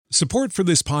Support for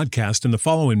this podcast and the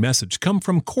following message come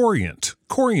from Corient.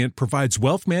 Corient provides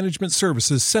wealth management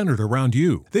services centered around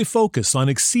you. They focus on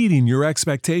exceeding your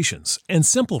expectations and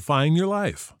simplifying your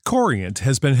life. Corient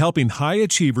has been helping high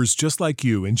achievers just like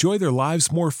you enjoy their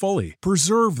lives more fully,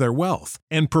 preserve their wealth,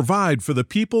 and provide for the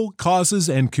people, causes,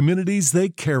 and communities they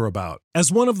care about. As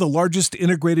one of the largest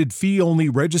integrated fee-only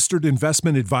registered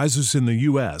investment advisors in the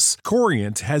U.S.,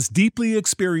 Corient has deeply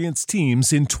experienced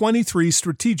teams in 23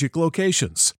 strategic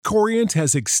locations. Corient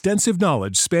has extensive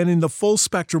knowledge spanning the full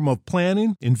spectrum of planning,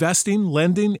 investing,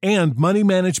 lending, and money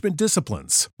management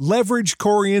disciplines. Leverage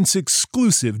Corient's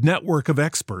exclusive network of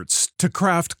experts to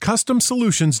craft custom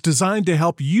solutions designed to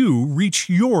help you reach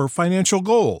your financial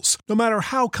goals, no matter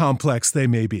how complex they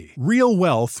may be. Real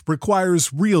wealth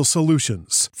requires real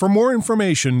solutions. For more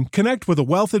information, connect with a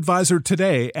wealth advisor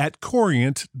today at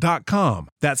Corient.com.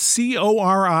 That's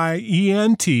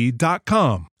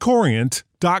Corient.com.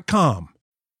 Corient.com.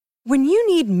 When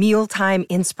you need mealtime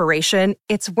inspiration,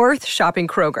 it's worth shopping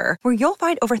Kroger, where you'll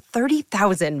find over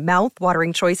 30,000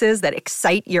 mouth-watering choices that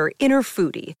excite your inner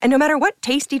foodie. And no matter what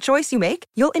tasty choice you make,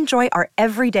 you'll enjoy our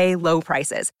everyday low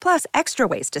prices, plus extra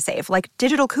ways to save, like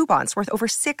digital coupons worth over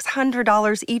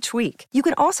 $600 each week. You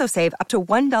can also save up to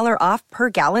 $1 off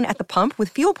per gallon at the pump with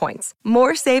fuel points.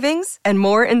 More savings and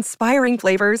more inspiring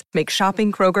flavors make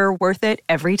shopping Kroger worth it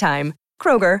every time.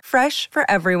 Kroger, fresh for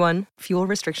everyone. Fuel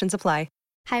restrictions apply.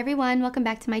 Hi everyone, welcome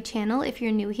back to my channel. If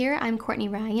you're new here, I'm Courtney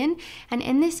Ryan, and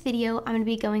in this video, I'm going to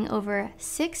be going over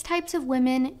 6 types of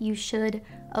women you should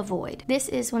avoid. This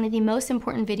is one of the most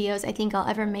important videos I think I'll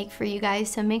ever make for you guys,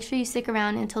 so make sure you stick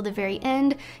around until the very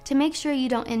end to make sure you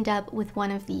don't end up with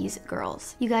one of these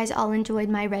girls. You guys all enjoyed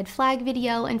my red flag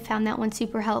video and found that one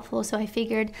super helpful, so I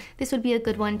figured this would be a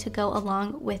good one to go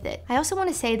along with it. I also want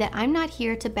to say that I'm not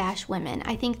here to bash women.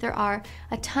 I think there are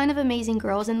a ton of amazing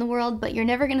girls in the world, but you're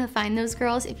never going to find those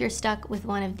girls if you're stuck with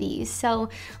one of these. So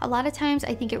a lot of times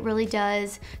I think it really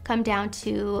does come down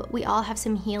to we all have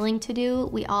some healing to do.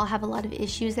 We all have a lot of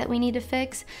issues that we need to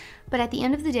fix. But at the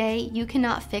end of the day, you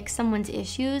cannot fix someone's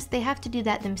issues. They have to do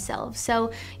that themselves.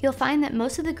 So you'll find that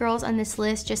most of the girls on this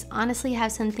list just honestly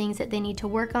have some things that they need to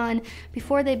work on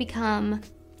before they become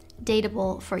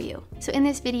dateable for you. So in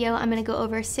this video, I'm going to go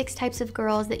over 6 types of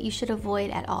girls that you should avoid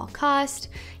at all cost.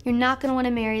 You're not going to want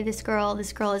to marry this girl.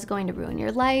 This girl is going to ruin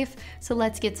your life. So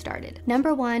let's get started.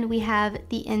 Number 1, we have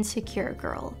the insecure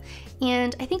girl.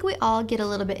 And I think we all get a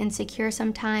little bit insecure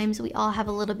sometimes. We all have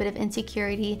a little bit of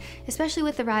insecurity, especially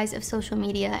with the rise of social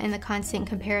media and the constant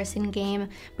comparison game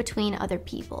between other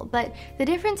people. But the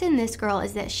difference in this girl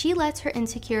is that she lets her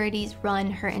insecurities run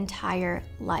her entire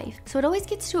life. So it always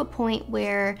gets to a point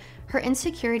where her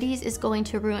insecurities is going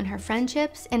to ruin her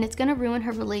friendships, and it's going to ruin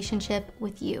her relationship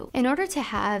with you. In order to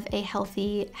have a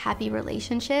healthy, happy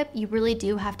relationship, you really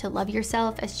do have to love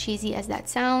yourself, as cheesy as that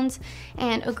sounds.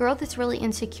 And a girl that's really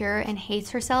insecure and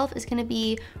hates herself is going to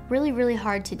be really, really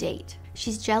hard to date.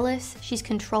 She's jealous, she's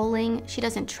controlling, she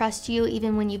doesn't trust you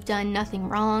even when you've done nothing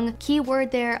wrong. Key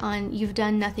word there on you've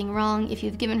done nothing wrong. If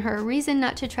you've given her a reason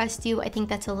not to trust you, I think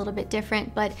that's a little bit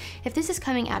different. But if this is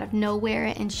coming out of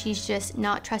nowhere and she's just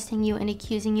not trusting you and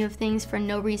accusing you of things for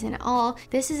no reason at all,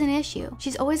 this is an issue.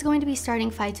 She's always going to be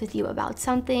starting fights with you about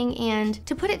something. And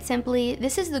to put it simply,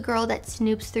 this is the girl that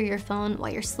snoops through your phone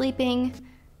while you're sleeping.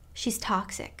 She's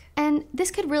toxic. And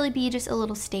this could really be just a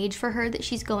little stage for her that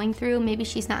she's going through. Maybe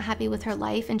she's not happy with her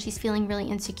life and she's feeling really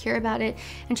insecure about it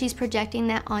and she's projecting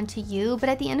that onto you. But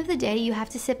at the end of the day, you have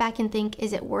to sit back and think,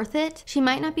 is it worth it? She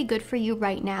might not be good for you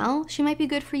right now. She might be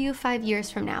good for you 5 years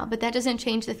from now, but that doesn't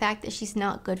change the fact that she's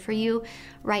not good for you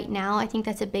right now. I think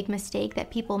that's a big mistake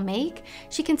that people make.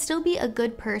 She can still be a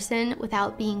good person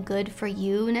without being good for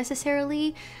you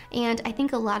necessarily. And I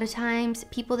think a lot of times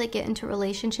people that get into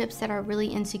relationships that are really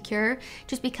insecure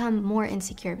just become more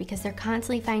insecure because they're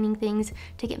constantly finding things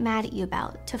to get mad at you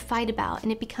about, to fight about,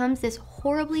 and it becomes this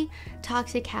horribly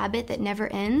toxic habit that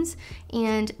never ends.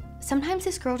 And sometimes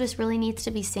this girl just really needs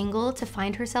to be single to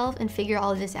find herself and figure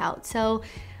all of this out. So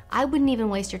I wouldn't even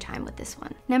waste your time with this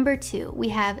one. Number 2, we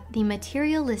have the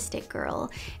materialistic girl.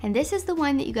 And this is the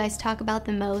one that you guys talk about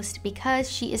the most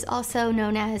because she is also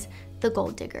known as the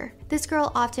gold digger. This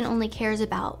girl often only cares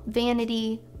about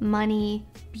vanity, money,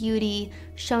 beauty,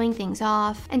 showing things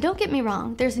off. And don't get me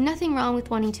wrong, there's nothing wrong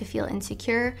with wanting to feel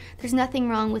insecure. There's nothing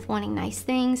wrong with wanting nice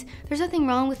things. There's nothing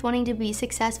wrong with wanting to be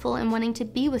successful and wanting to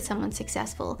be with someone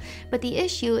successful. But the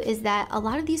issue is that a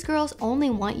lot of these girls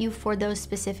only want you for those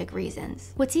specific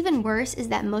reasons. What's even worse is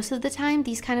that most of the time,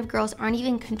 these kind of girls aren't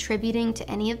even contributing to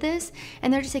any of this,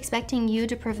 and they're just expecting you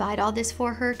to provide all this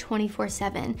for her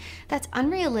 24/7. That's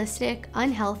unrealistic unrealistic,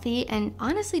 unhealthy, and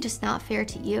honestly just not fair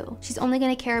to you. She's only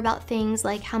gonna care about things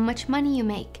like how much money you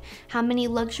make, how many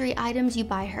luxury items you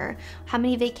buy her, how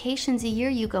many vacations a year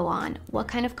you go on, what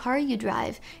kind of car you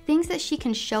drive, things that she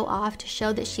can show off to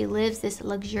show that she lives this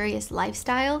luxurious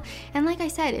lifestyle. And like I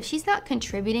said, if she's not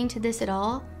contributing to this at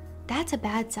all, that's a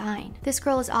bad sign. This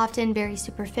girl is often very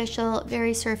superficial,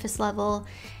 very surface level,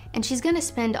 and she's gonna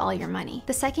spend all your money.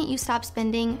 The second you stop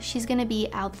spending, she's gonna be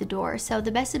out the door. So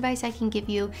the best advice I can give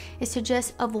you is to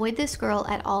just avoid this girl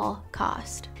at all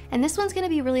cost. And this one's gonna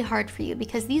be really hard for you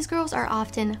because these girls are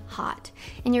often hot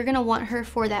and you're gonna want her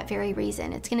for that very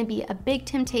reason. It's gonna be a big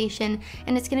temptation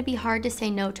and it's gonna be hard to say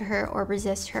no to her or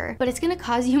resist her, but it's gonna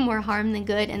cause you more harm than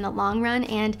good in the long run.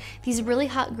 And these really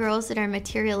hot girls that are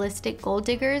materialistic gold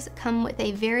diggers come with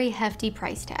a very hefty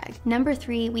price tag. Number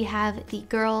 3, we have the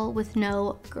girl with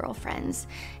no girlfriends.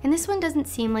 And this one doesn't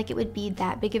seem like it would be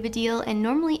that big of a deal, and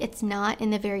normally it's not in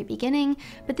the very beginning,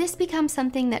 but this becomes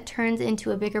something that turns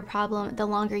into a bigger problem the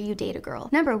longer you date a girl.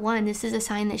 Number 1, this is a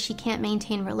sign that she can't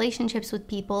maintain relationships with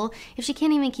people. If she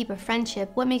can't even keep a friendship,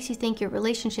 what makes you think your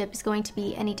relationship is going to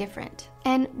be any different?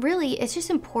 And really, it's just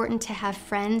important to have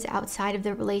friends outside of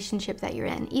the relationship that you're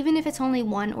in, even if it's only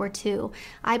 1 or 2.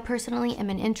 I personally am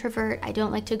an introvert. I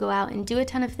don't like to go out and do a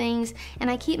ton of things, and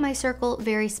I keep my circle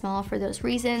very small for those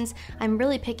reasons. I'm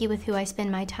really picky with who I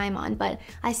spend my time on, but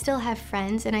I still have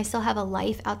friends and I still have a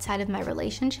life outside of my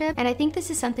relationship. And I think this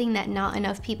is something that not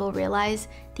enough people realize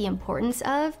the importance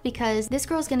of, because this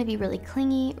girl's gonna be really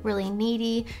clingy, really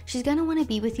needy. She's gonna wanna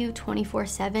be with you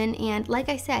 24/7. And like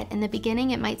I said, in the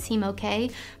beginning, it might seem okay,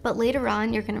 but later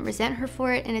on, you're gonna resent her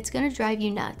for it and it's gonna drive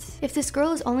you nuts. If this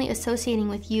girl is only associating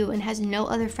with you and has no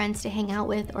other friends to hang out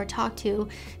with or talk to,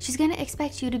 she's gonna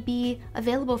expect you to be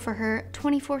available for her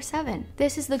 24/7.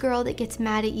 This is the girl that gets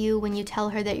mad at you when you tell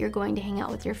her that you're going to hang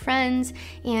out with your friends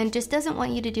and just doesn't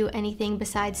want you to do anything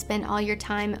besides spend all your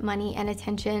time, money, and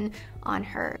attention on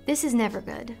her. This is never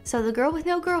good. So the girl with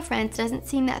no girlfriends doesn't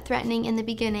seem that threatening in the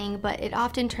beginning, but it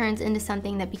often turns into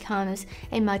something that becomes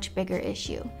a much bigger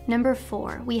issue. Number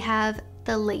 4, we have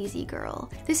the lazy girl.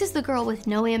 This is the girl with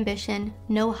no ambition,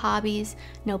 no hobbies,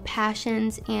 no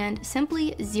passions, and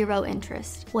simply zero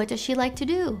interest. What does she like to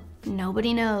do?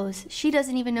 Nobody knows. She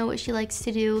doesn't even know what she likes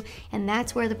to do, and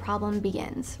that's where the problem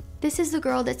begins. This is the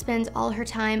girl that spends all her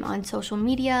time on social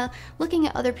media, looking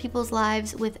at other people's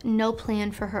lives with no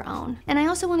plan for her own. And I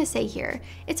also want to say here,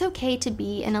 it's okay to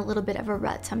be in a little bit of a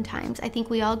rut sometimes. I think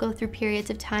we all go through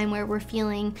periods of time where we're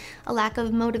feeling a lack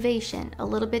of motivation, a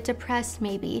little bit depressed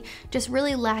maybe, just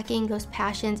really lacking those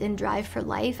passions and drive for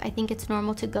life. I think it's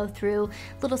normal to go through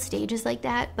little stages like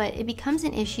that, but it becomes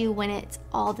an issue when it's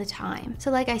all the time. So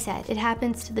like I said, it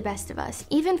happens to the best of us.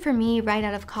 Even for me, right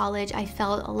out of college, I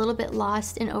felt a little bit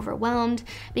lost and overwhelmed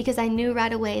because I knew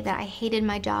right away that I hated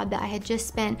my job that I had just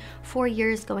spent 4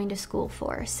 years going to school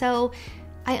for. So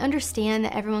I understand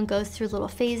that everyone goes through little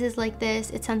phases like this.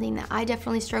 It's something that I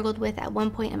definitely struggled with at one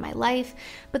point in my life,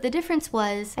 but the difference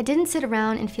was I didn't sit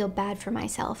around and feel bad for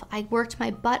myself. I worked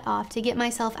my butt off to get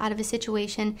myself out of a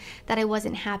situation that I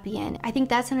wasn't happy in. I think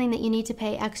that's something that you need to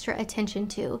pay extra attention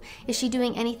to. Is she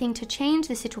doing anything to change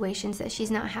the situations that she's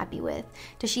not happy with?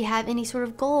 Does she have any sort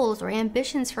of goals or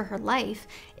ambitions for her life?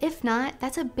 If not,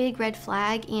 that's a big red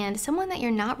flag and someone that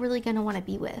you're not really going to want to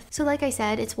be with. So like I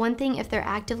said, it's one thing if they're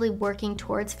actively working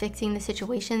towards fixing the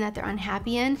situation that they're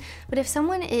unhappy in, but if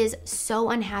someone is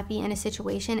so unhappy in a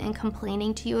situation and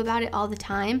complaining to you about it all the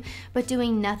time, but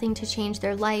doing nothing to change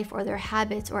their life or their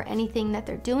habits or anything that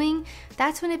they're doing,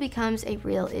 that's when it becomes a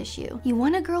real issue. You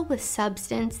want a girl with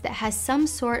substance that has some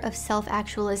sort of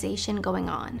self-actualization going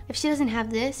on. If she doesn't have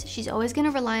this, she's always going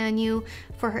to rely on you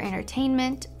for her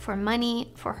entertainment, for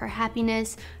money, for her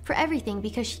happiness, for everything,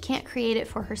 because she can't create it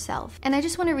for herself. And I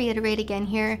just want to reiterate again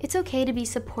here, it's okay to be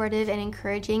supportive and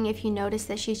encouraging if you notice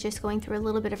that she's just going through a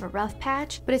little bit of a rough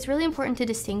patch, but it's really important to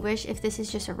distinguish if this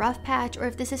is just a rough patch or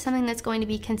if this is something that's going to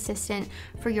be consistent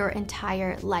for your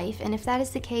entire life. And if that is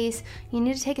the case, you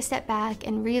need to take a step back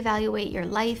and reevaluate your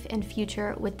life and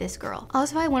future with this girl.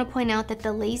 Also, I want to point out that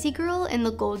the lazy girl and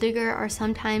the gold digger are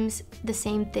sometimes the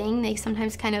same thing. They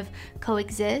sometimes kind of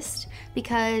coexist,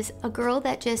 because a girl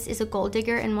that just is a gold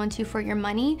digger and wants you for your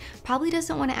money probably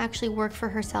doesn't want to actually work for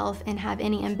herself and have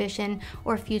any ambition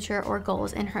or future or goal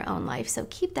goals in her own life, so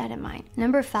keep that in mind.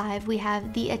 Number 5, we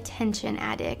have the attention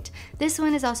addict. This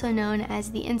one is also known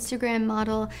as the Instagram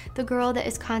model, the girl that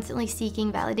is constantly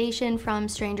seeking validation from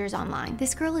strangers online.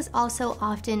 This girl is also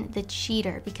often the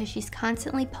cheater because she's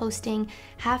constantly posting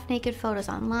half-naked photos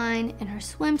online in her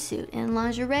swimsuit, in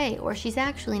lingerie, or she's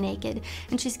actually naked,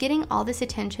 and she's getting all this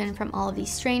attention from all of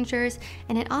these strangers,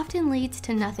 and it often leads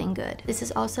to nothing good. This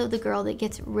is also the girl that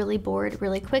gets really bored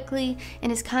really quickly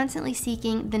and is constantly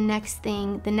seeking the next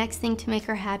thing to make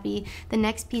her happy, the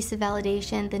next piece of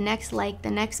validation, the next like,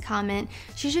 the next comment.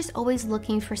 She's just always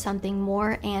looking for something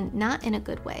more, and not in a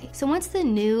good way. So once the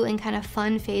new and kind of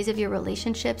fun phase of your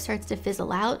relationship starts to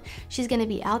fizzle out, she's gonna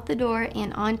be out the door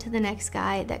and on to the next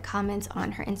guy that comments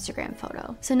on her Instagram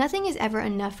photo. So nothing is ever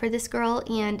enough for this girl,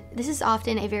 and this is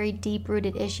often a very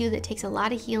deep-rooted issue that takes a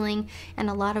lot of healing and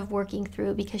a lot of working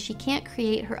through because she can't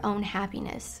create her own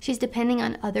happiness. She's depending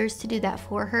on others to do that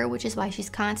for her, which is why she's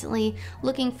constantly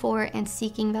looking for and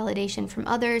seeking validation from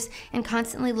others and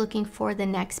constantly looking for the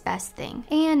next best thing.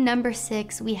 And number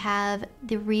 6, we have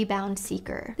the rebound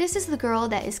seeker. This is the girl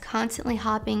that is constantly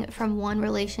hopping from one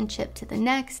relationship to the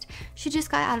next. She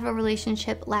just got out of a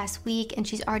relationship last week and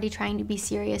she's already trying to be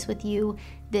serious with you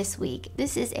this week.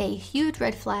 This is a huge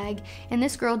red flag, and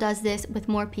this girl does this with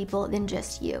more people than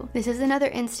just you. This is another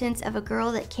instance of a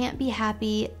girl that can't be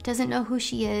happy, doesn't know who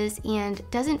she is, and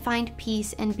doesn't find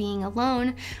peace in being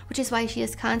alone, which is why she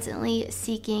is constantly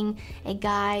seeking a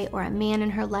guy or a man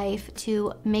in her life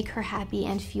to make her happy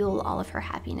and fuel all of her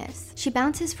happiness. She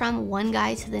bounces from one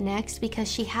guy to the next because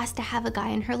she has to have a guy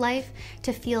in her life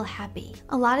to feel happy.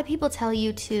 A lot of people tell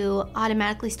you to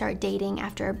automatically start dating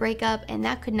after a breakup, and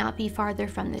that could not be farther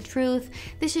from the truth.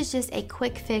 This is just a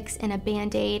quick fix and a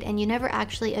band-aid, and you never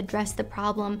actually address the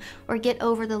problem or get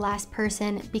over the last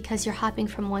person because you're hopping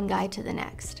from one guy to the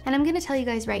next. And I'm gonna tell you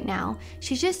guys right now,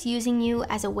 she's just using you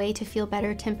as a way to feel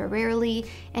better temporarily,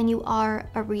 and you are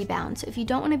a rebound. So if you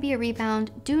don't want to be a rebound,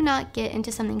 do not get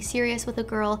into something serious with a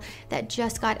girl that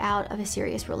just got out of a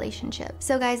serious relationship.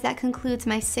 So guys, that concludes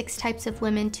my 6 types of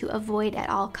women to avoid at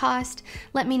all cost.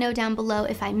 Let me know down below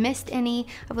if I missed any.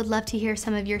 I would love to hear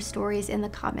some of your stories in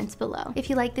the comments below. If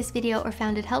you liked this video or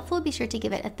found it helpful, be sure to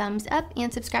give it a thumbs up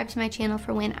and subscribe to my channel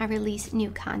for when I release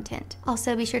new content.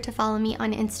 Also, be sure to follow me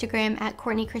on Instagram at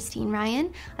Courtney Christine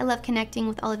Ryan. I love connecting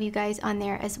with all of you guys on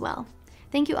there as well.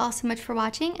 Thank you all so much for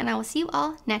watching, and I will see you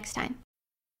all next time.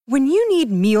 When you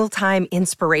need mealtime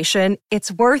inspiration,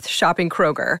 it's worth shopping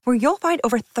Kroger, where you'll find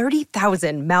over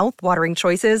 30,000 mouth-watering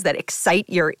choices that excite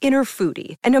your inner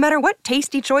foodie. And no matter what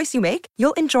tasty choice you make,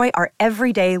 you'll enjoy our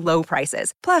everyday low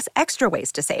prices, plus extra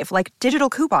ways to save, like digital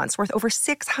coupons worth over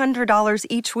 $600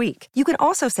 each week. You can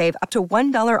also save up to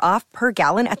 $1 off per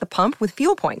gallon at the pump with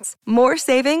fuel points. More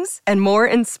savings and more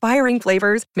inspiring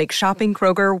flavors make shopping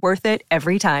Kroger worth it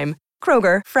every time.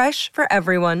 Kroger, fresh for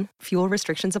everyone. Fuel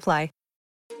restrictions apply.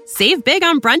 Save big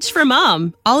on brunch for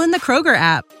mom, all in the Kroger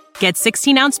app. Get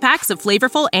 16-ounce packs of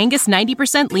flavorful Angus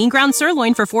 90% lean ground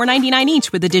sirloin for $4.99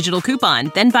 each with a digital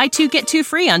coupon. Then buy 2, get 2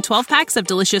 free on 12 packs of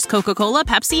delicious Coca-Cola,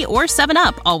 Pepsi, or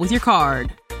 7-Up, all with your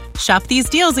card. Shop these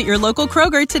deals at your local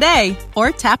Kroger today,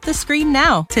 or tap the screen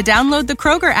now to download the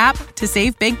Kroger app to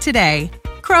save big today.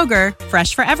 Kroger,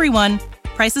 fresh for everyone.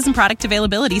 Prices and product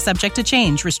availability subject to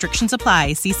change. Restrictions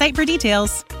apply. See site for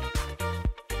details.